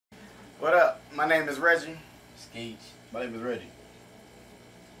What up? My name is Reggie. Skeech. My name is Reggie.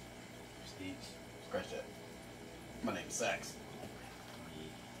 Skeech. Scratch that. My name is Sax.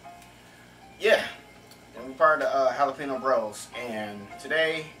 Yeah. And we're part of the Jalapeno Bros. And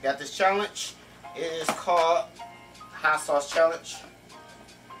today, got this challenge. It is called Hot Sauce Challenge.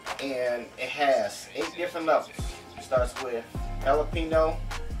 And it has 8 different levels. It starts with jalapeno,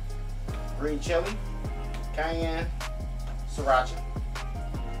 green chili, cayenne, sriracha,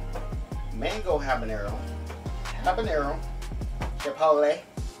 mango habanero, chipotle,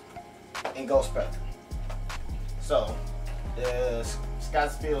 and ghost pepper. So, the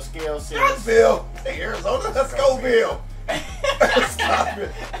Scottsville scale says... Scottsville! Hey, Arizona, that's Scoville!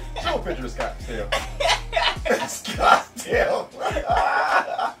 Scottsville. Show a picture of Scottsdale. Scottsdale.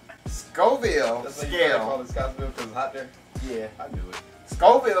 Scoville That's why you scale. call it Scottsville because it's hot there? Yeah. I knew it.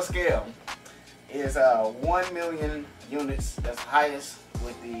 Scoville scale is 1 million units. That's the highest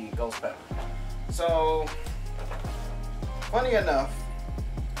with the ghost pepper. So, funny enough,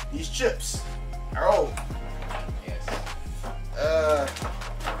 these chips are old. Yes.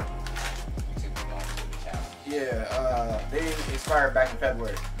 You took me on to the challenge. Yeah, they expired back in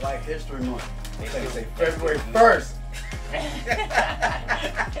February. Black History Month. They Say February 1st.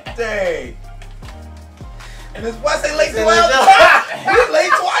 Dang. And it's why I say late It's in July. You're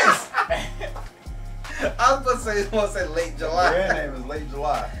late twice. I was supposed to say late The July. brand name is Late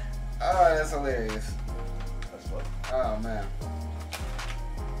July. Oh, that's hilarious. That's what. Oh, man.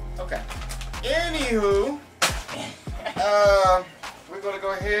 Okay. Anywho, we're going to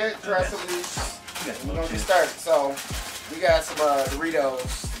go ahead and try some of these. We're going to get started. So, we got some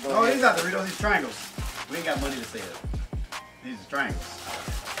Doritos. No, these not Doritos, these triangles. We ain't got money to say it. These are triangles.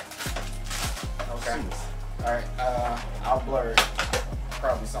 Okay. Alright, I'll blur it.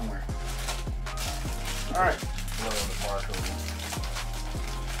 Probably somewhere. Alright. Blow on the barcode.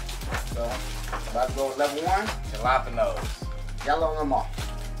 So, about to go with level 1. Jalapenos. Yellow them all.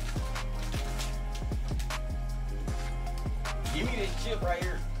 Give me this chip right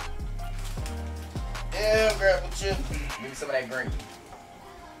here. Yeah, grab a chip. Give me some of that green.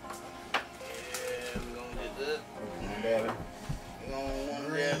 Yeah, we're gonna get that. We're gonna want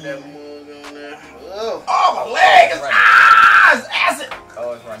to dab that mug on there. Oh, Oh, my leg is it's acid.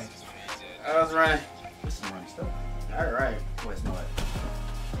 Oh, it's running. I was running. This is running stuff. Alright. Wait, smell it.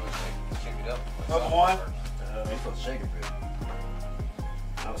 Shake it up. Level 1. You're supposed to shake it, really.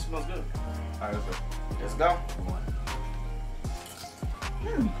 Oh, it smells good. Alright, let's go. Let's go. Level 1.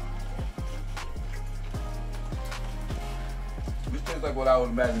 This tastes like what I would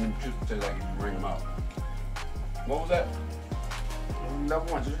imagine them chips would taste like if you bring them out. What was that?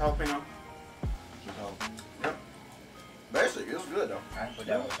 Level 1, just jalapeno. Just jalapeno. Yep. Basically, it's good though. I can put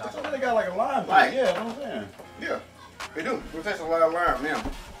that on It's top. only got like a lime to Right. it. Yeah, that's what I'm saying. Yeah, we do. We taste a lot of lime now.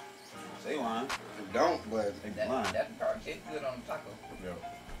 Say lime. We don't, but Say That lime. probably tastes good on the taco.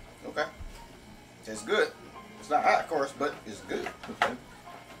 Yeah. okay. It's good. It's not hot, of course, but it's good. Okay.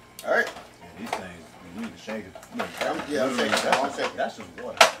 Alright. Yeah, these things, you need to shake it. Look, I'm shaking it. I'm that's, shaking it. that's just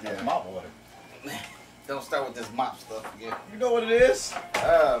water. That's Yeah. mop water. Don't start with this mop stuff again. You know what it is?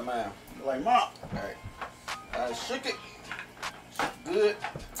 Oh, man. Like mop. Alright. Shake it. Shake it good.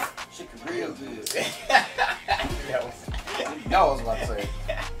 Shake it real good. That was- You know what I was about to say.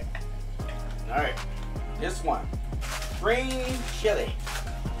 Alright. This one. Green chili.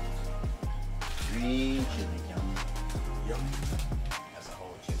 Green chili, yum. That's a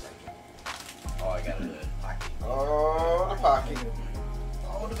whole chip right there. Oh, I got a little pocket. Oh, the pocket.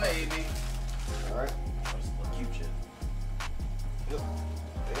 Oh, the baby. Alright. That's a cute chip. Yep.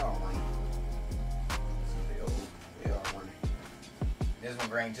 They all running. They all running. This one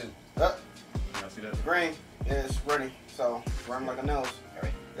green too. Up. Y'all see that? Green is ready. So, run like a nose. All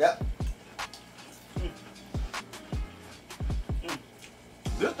right. Yep.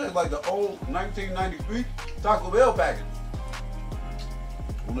 This tastes like the old 1993 Taco Bell package.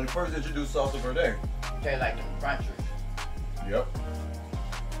 When they first introduced salsa verde. Tastes like them crunchers. Yep.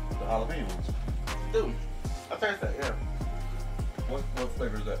 The jalapeno ones. Dude, I taste that, yeah. What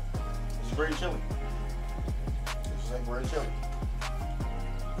flavor is that? It's green chili. It's just like green chili.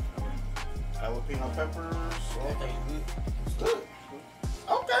 Jalapeno peppers. That tastes good. It's good.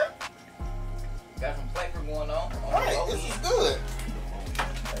 Okay. Got some flavor going on. Alright, this is good.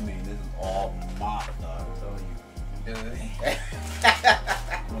 I mean, this is all mop, dog. I'm telling you. Dude.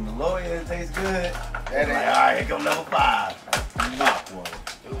 When the low end tastes good, That it's like, ain't- all right, here come level 5. Mop water.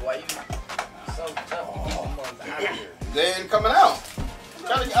 Dude, why you so tough? Keep them ones out here. They ain't coming out.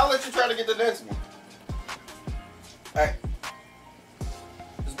 I'll let you try to get the next one. Alright.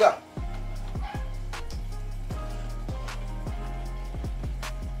 Let's go.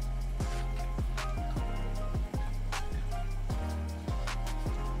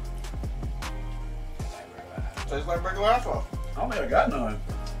 Tastes like regular hot sauce. I don't think I got none.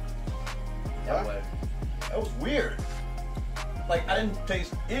 That was That was weird. Like, I didn't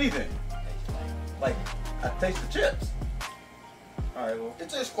taste anything. Like, I tasted chips. Alright, well. It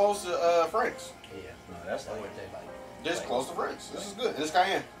tastes close to Frank's. yeah. No, that's That like, would taste like. This like- close to Frank's. This is good. This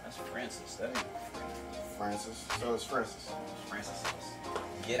cayenne. that's Francis. That ain't Francis. So it's Francis. Francis sauce.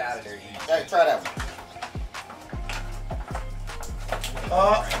 Get out of there, eat. Hey, try that one.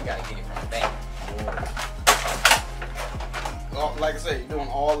 You gotta get it from the back. Oh, like I said, you're doing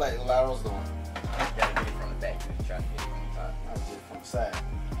all that like I was doing. You gotta get it from the back. You try to get it from the top. I did it from the side.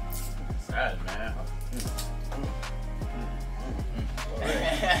 Sad, man. Come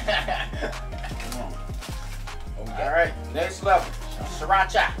on. Oh, we got All right, next level.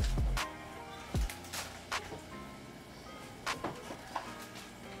 Sriracha.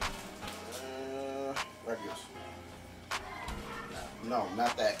 Regulars. No,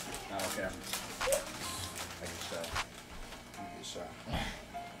 not that. Not on camera. Take a shot. You get a shot.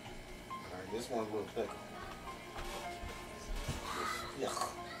 Alright, this one's a little thicker. Yeah.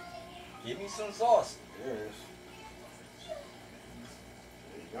 Give me some sauce. There it is.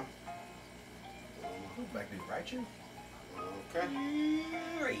 There you Who back there, right you? go. Okay.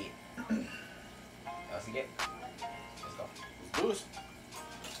 Red. Let's get. Let's go. Let's do this.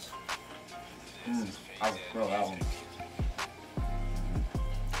 I bro, that one.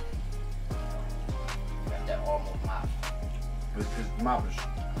 Got that almost mouth. It's moppish.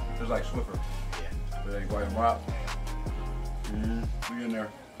 Just like Swiffer. Yeah. But it ain't quite a mop. We in there.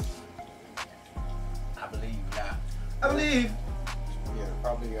 I believe now. I believe. Yeah,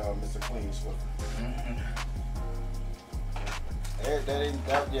 probably Mr. Clean Swiffer.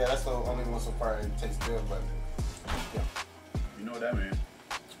 Yeah, that's the only one so far that tastes good, but yeah. You know what that means.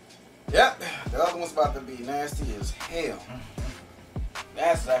 Yep, the other one's about to be nasty as hell.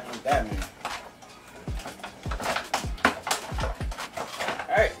 That's exactly what that means.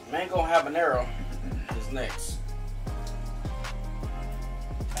 Alright, mango habanero is next.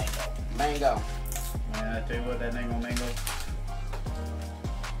 Mango. Man, I tell you what, that ain't gonna mango.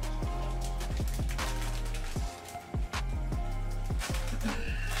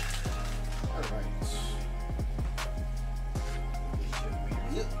 Alright.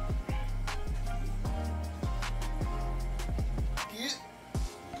 Yep.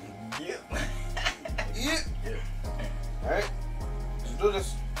 Yep. Yep. Alright, let's do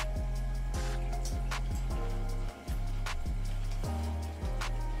this.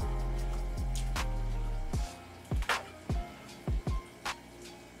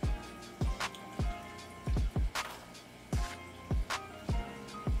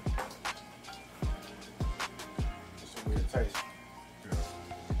 It's a weird taste.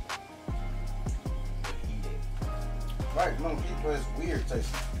 Right, no, people is weird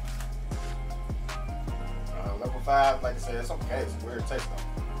tasting. Level 5, like I said, it's okay. It's a weird taste though.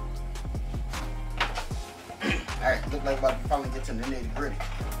 Alright, look like we're about to probably get to the nitty gritty.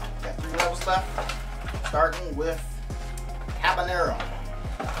 Got 3 levels left. Starting with habanero.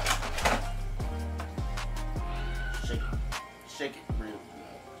 Shake it. Shake it real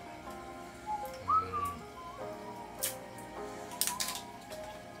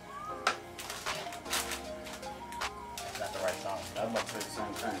That's not the right song. I was about to say the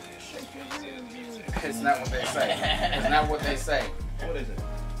same thing. It's not what they say. It's not what they say. What is it?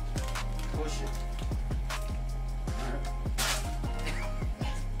 Push it.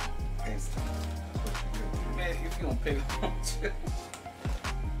 Man, if you don't pick it up too.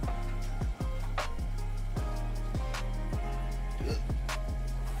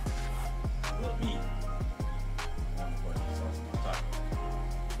 Look me. One put sauce on top.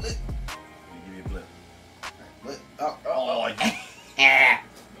 Lick. Let me give you a blip. Lick. Oh. Oh, you Yeah.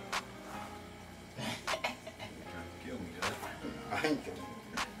 kill me, Judge. I ain't killing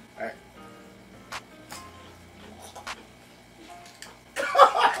you. Alright.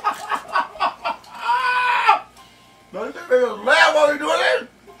 No, you think they gonna laugh while you doing this?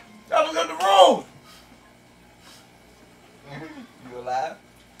 Y'all look at the rules. You alive?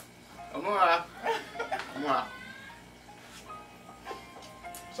 Come on. Come on.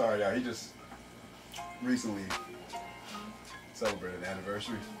 Sorry, y'all. He just recently celebrated an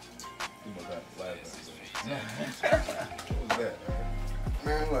anniversary. He must have last episode. What was that?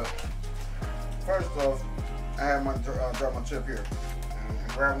 Man, look. First off, I had my drop my chip here and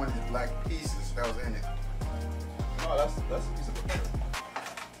grab one of these black pieces that was in it. No, that's a piece of pepper.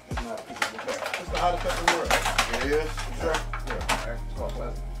 It's not a piece of the pepper. It's the hottest pepper in the world. It is. Sure. Yeah, it's called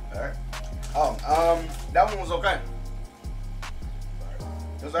plastic. All right. Oh, that one was okay.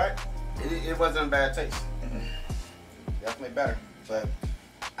 It was alright. It wasn't a bad taste. Definitely better, but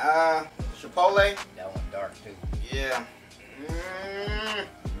Chipotle. That one dark too. Yeah.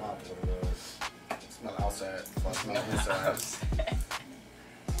 Not what it was. Smell outside. I smell inside.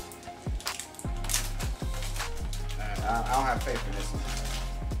 I don't have faith in this one.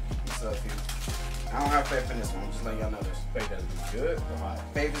 What's up, few? I don't have faith in this one. I'm just letting y'all know this. Faith that's good. Come on.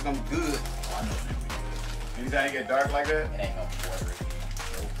 Faith is gonna be good. I know it's gonna be good. Anytime you get dark like that, It ain't no water.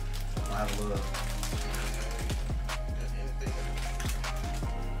 I have a little.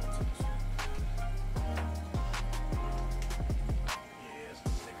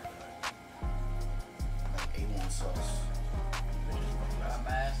 A1 sauce. My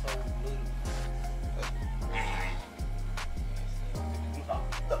mind's so blue.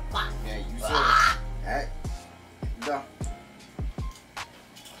 Yeah, you said it. Alright. Go.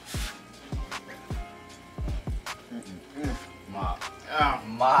 Mop.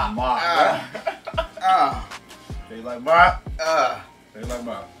 Ma. They like mop. They like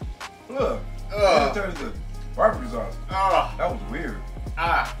mop. Look. It turned into barbecue sauce. That was weird.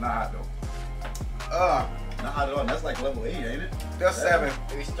 Not hot though. Not hot at all. That's like level 8, ain't it? That's 7.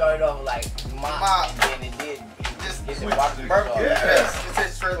 We started off like Ma. and then it did. Just It's switch barbecue to sauce. Yeah. Yes, it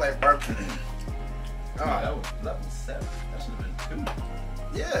tastes straight like barbecue. That was level 7. That should have been 2.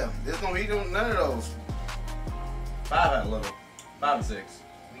 Yeah, there's no heat on none of those. 5 had a little. 5 and 6.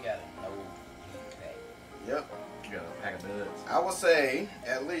 We got a no pack. Yep. You got a pack of duds. I would say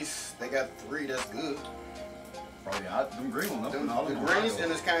at least they got 3 that's good. Probably them green ones. The greens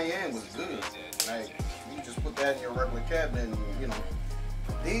and this cayenne was good. Like, you just put that in your regular cabinet and, you know.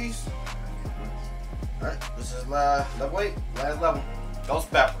 These, alright, this is level 8, last level. Ghost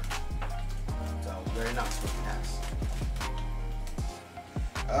pepper. So, very nice.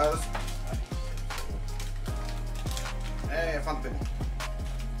 Hey, I found the big one.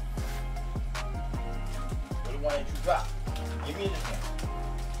 What the one that you dropped? Give me this one.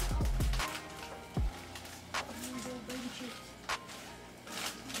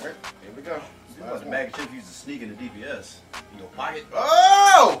 Alright, here we go. The bag of chips used to sneak in the DPS. In your pocket.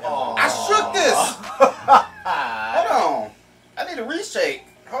 Oh! I shook this! Hold on. I need a reshake.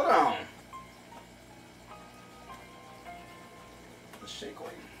 Hold on. The shake weight.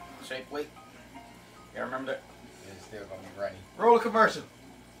 Shake weight. Y'all remember that? It's still gonna be running. Roll a commercial.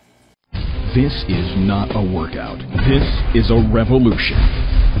 This is not a workout. This is a revolution.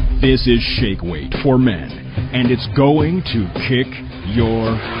 This is shake weight for men, and it's going to kick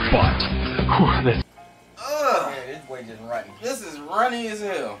your butt. Ugh! Yeah, this boy just running. This is runny as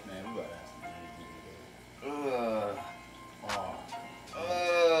hell. Man, we gotta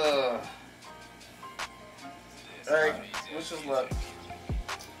Ugh. Alright, let's just look.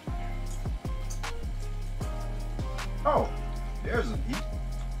 Oh, there's a heat.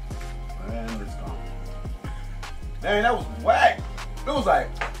 And it's gone. Man, that was whack. It was like.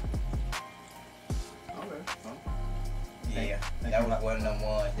 Okay. Well, Yeah, Thank that you. was one of them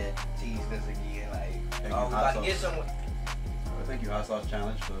ones that teased us again. Like, Thank oh, you, we hot about to sauce. get some. thank you, Hot Sauce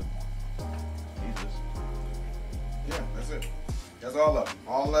Challenge, for Jesus. Yeah, that's it. That's all of them.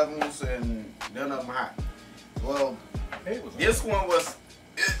 All levels and none of them hot. Well, Hey, what's this one was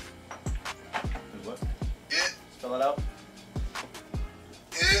What? it. Spell it out.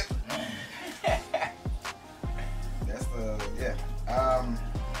 That's the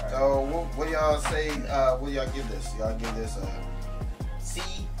So what do y'all say? What do y'all give this? Y'all give this a C,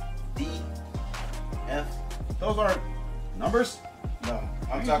 D, F? Those aren't numbers. No,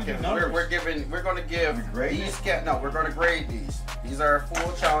 I'm We talking. usually do numbers. We're going to give We grade these. it? No, we're going to grade these. These are a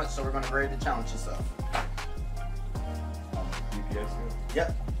full challenge, so we're going to grade the challenge itself. DPS scale.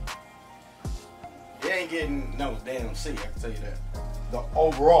 Yep. You ain't getting no damn C. I can tell you that. The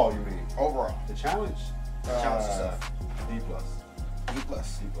overall, you mean? Overall, The challenge? challenge itself. D plus. D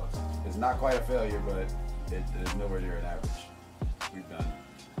plus. D plus. It's not quite a failure, but it is nowhere near an average. We've done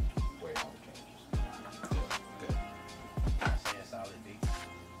way more challenges. Good. I say a solid D.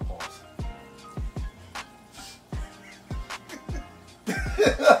 Pause.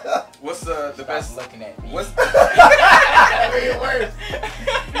 What's the Stop best? looking at me. What's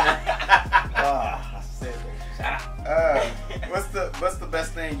I said that. what's the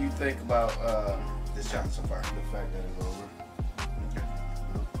best thing you think about this challenge so far? The fact that it's over. Okay.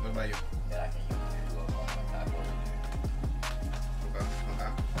 What about you? that I can use to go on my top.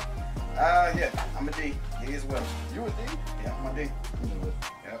 Okay. Yeah, I'm a D. D as well. You a D? Yeah, I'm a D.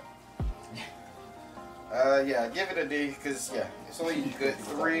 Yep. Yeah, give it a D because yeah, it's only good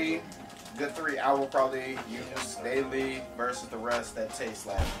three. Good 3 I will probably use daily versus the rest that tastes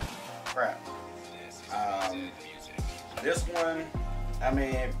like crap. This one, I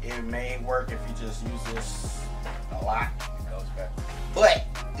mean, it may work if you just use this a lot, Ghost pepper. but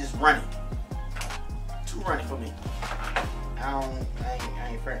is runny. Too runny for me. I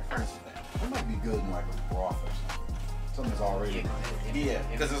ain't friends with that. It might be good in like a broth or something. Something that's already runny. Yeah,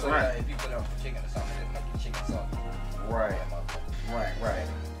 because it's runny. If you put it on the chicken or something, it'll make the chicken salty. Right. Right.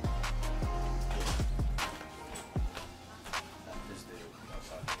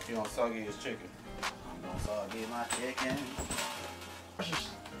 You don't soggy his chicken. I'm gonna soggy my chicken.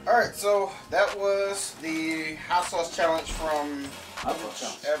 Alright, so that was the hot sauce challenge from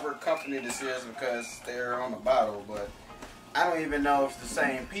whichever company this is, because they're on the bottle, but I don't even know if it's the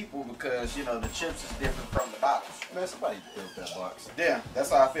same people, because you know the chips is different from the bottles. Man, somebody built that box. Yeah, that's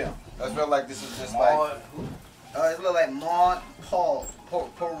how I feel. I feel like this is just like it look like Mon Paul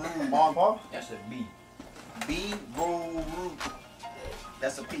Peru. Mon Paul? That's a B. B Peru.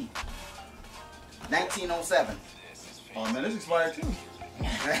 That's a P. 1907. Oh man, this expired too.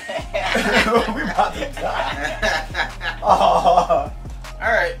 We about to die. Oh.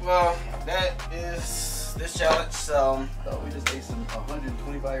 Alright, well, that is this challenge, so We just ate some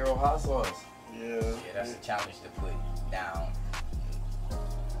 125-year-old hot sauce. yeah, That's a challenge to put down.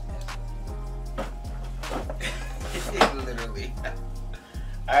 literally.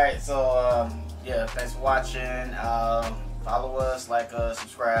 Alright, so yeah, thanks for watching. Follow us, like us,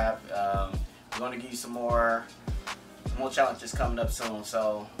 subscribe. We're gonna give you some more challenges coming up soon.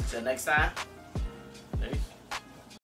 So until next time.